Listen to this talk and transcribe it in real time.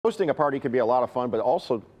Hosting a party can be a lot of fun, but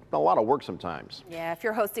also a lot of work sometimes. Yeah, if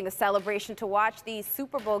you're hosting a celebration to watch the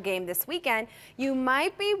Super Bowl game this weekend, you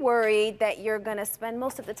might be worried that you're going to spend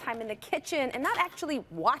most of the time in the kitchen and not actually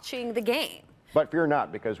watching the game. But fear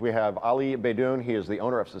not, because we have Ali Beydoun. He is the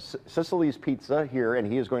owner of Sicily's Pizza here,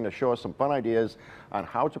 and he is going to show us some fun ideas on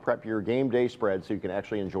how to prep your game day spread so you can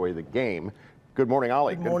actually enjoy the game. Good morning,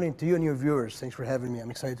 Ali. Good morning to you and your viewers. Thanks for having me. I'm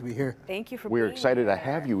excited to be here. Thank you for We're being excited here. to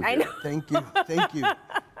have you here. I know. Thank you. Thank you.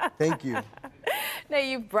 Thank you. Now,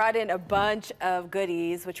 you've brought in a bunch of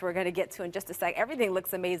goodies, which we're going to get to in just a sec. Everything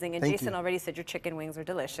looks amazing, and Jason already said your chicken wings are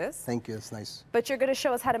delicious. Thank you. It's nice. But you're going to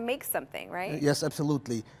show us how to make something, right? Yes,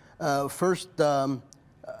 absolutely. First, the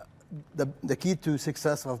key to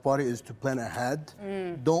success of a party is to plan ahead.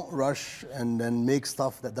 Don't rush and then make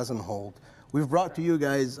stuff that doesn't hold. We've brought to you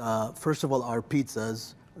guys, first of all, our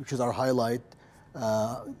pizzas, which is our highlight.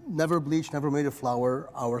 Never bleached, never made of flour,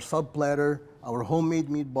 our sub platter, our homemade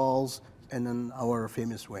meatballs, and then our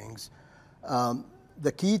famous wings.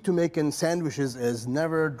 The key to making sandwiches is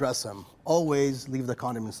never dress them. Always leave the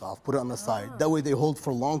condiments off, put it on the side. That way they hold for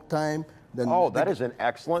a long time. Then that is an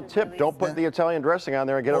excellent tip. Don't put the Italian dressing on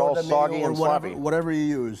there and get it all soggy and sloppy. Whatever you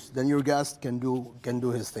use, then your guest can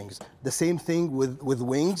do his things. The same thing with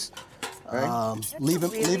wings. Leave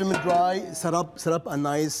them dry. Set up a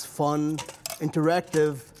nice, fun,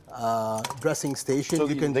 interactive dressing station. So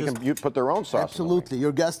they can put their own sauce. Absolutely.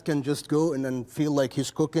 Your guest can just go and then feel like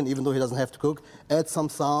he's cooking, even though he doesn't have to cook. Add some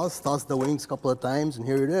sauce, toss the wings a couple of times, and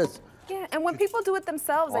here it is. Yeah, and when people do it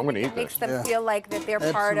themselves, I think it makes them feel like that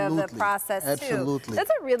they're part of the process too. Absolutely. That's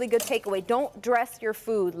a really good takeaway. Don't dress your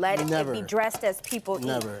food. Let it be dressed as people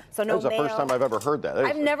eat. So no mayo. That's the first time I've ever heard that.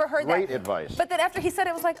 I've never heard that. Great advice. But then after he said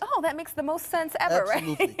it, was like, oh, that makes the most sense ever,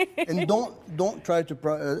 Absolutely. right? And don't try to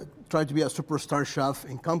be a superstar chef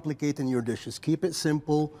in complicating your dishes. Keep it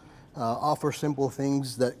simple. Offer simple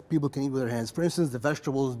things that people can eat with their hands. For instance, the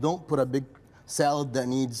vegetables. Don't put a big salad that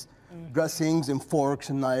needs dressings and forks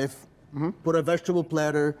and knife. Put a vegetable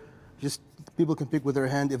platter. Just people can pick with their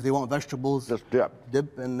hand if they want vegetables. Just dip.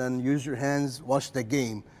 Dip and then use your hands. Watch the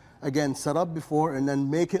game. Again, set up before and then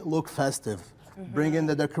make it look festive. Bring in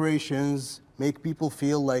the decorations. Make people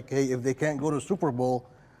feel like, hey, if they can't go to Super Bowl,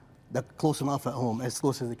 they're close enough at home, as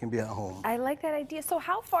close as they can be at home. I like that idea. So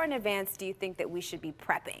how far in advance do you think that we should be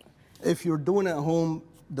prepping? If you're doing it at home,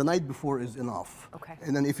 the night before is enough. Okay.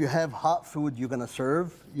 And then if you have hot food you're gonna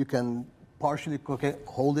serve, you can partially cook it,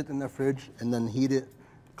 hold it in the fridge, and then heat it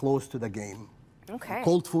close to the game. Okay.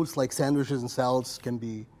 Cold foods like sandwiches and salads can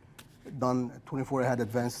be done 24 ahead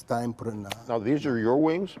advance time, put in. Now, these are your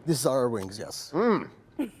wings? These are our wings, yes. Thumbs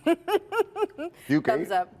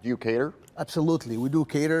up. Do you cater? Absolutely. We do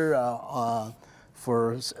cater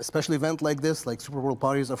for a special event like this, like Super Bowl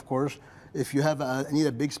parties, of course. If you have need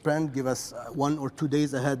a big spend, give us 1 or 2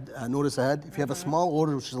 days ahead, notice ahead. If you have a small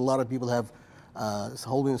order, which is a lot of people have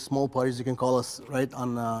holding small parties, you can call us right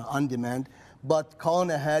on demand. But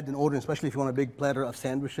calling ahead and ordering, especially if you want a big platter of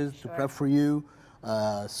sandwiches to prep for you,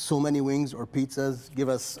 so many wings or pizzas, give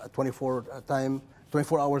us a 24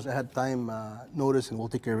 hours ahead time notice, and we'll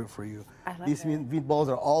take care of it for you. These meatballs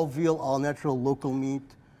are all veal, all natural, local meat.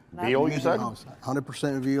 Veal, you said?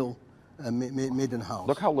 100% veal. Made in house.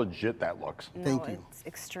 Look how legit that looks. Thank you. It's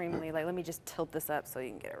extremely let me just tilt this up so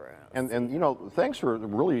you can get it around. And you know, thanks for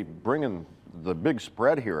really bringing the big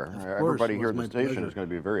spread here. Everybody here at the station is going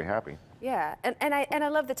to be very happy. Yeah, and I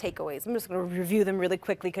love the takeaways. I'm just going to review them really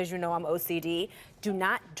quickly because you know I'm OCD. Do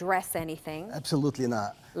not dress anything. Absolutely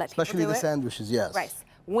not. Especially the sandwiches, yes. Rice.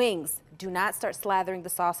 Wings, do not start slathering the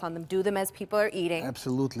sauce on them. Do them as people are eating.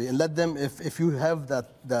 Absolutely, and let them, if you have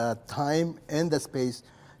the time and the space,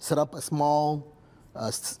 set up a small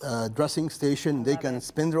dressing station. They can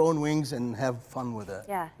spin their own wings and have fun with it.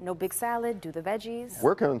 Yeah, no big salad, do the veggies.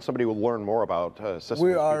 Where can somebody learn more about Sicily?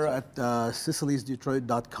 We are at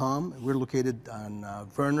siciliesdetroit.com. We're located on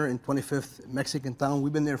Verner in 25th Mexican Town.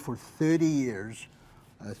 We've been there for 30 years,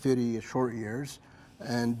 30 short years.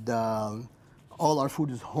 And all our food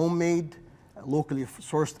is homemade, locally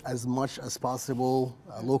sourced as much as possible,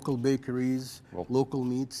 local bakeries, local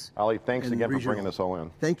meats. Ali, thanks again for bringing this all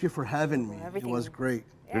in. Thank you for having me. It was great.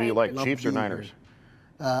 Who do you like, Chiefs or Niners?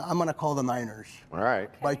 I'm going to call the Niners. All right.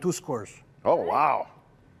 By 2 scores. Oh, wow.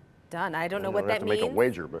 Done. I don't know what that means. Make a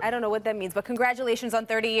wager, but I don't know what that means, but congratulations on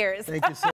 30 years. Thank you so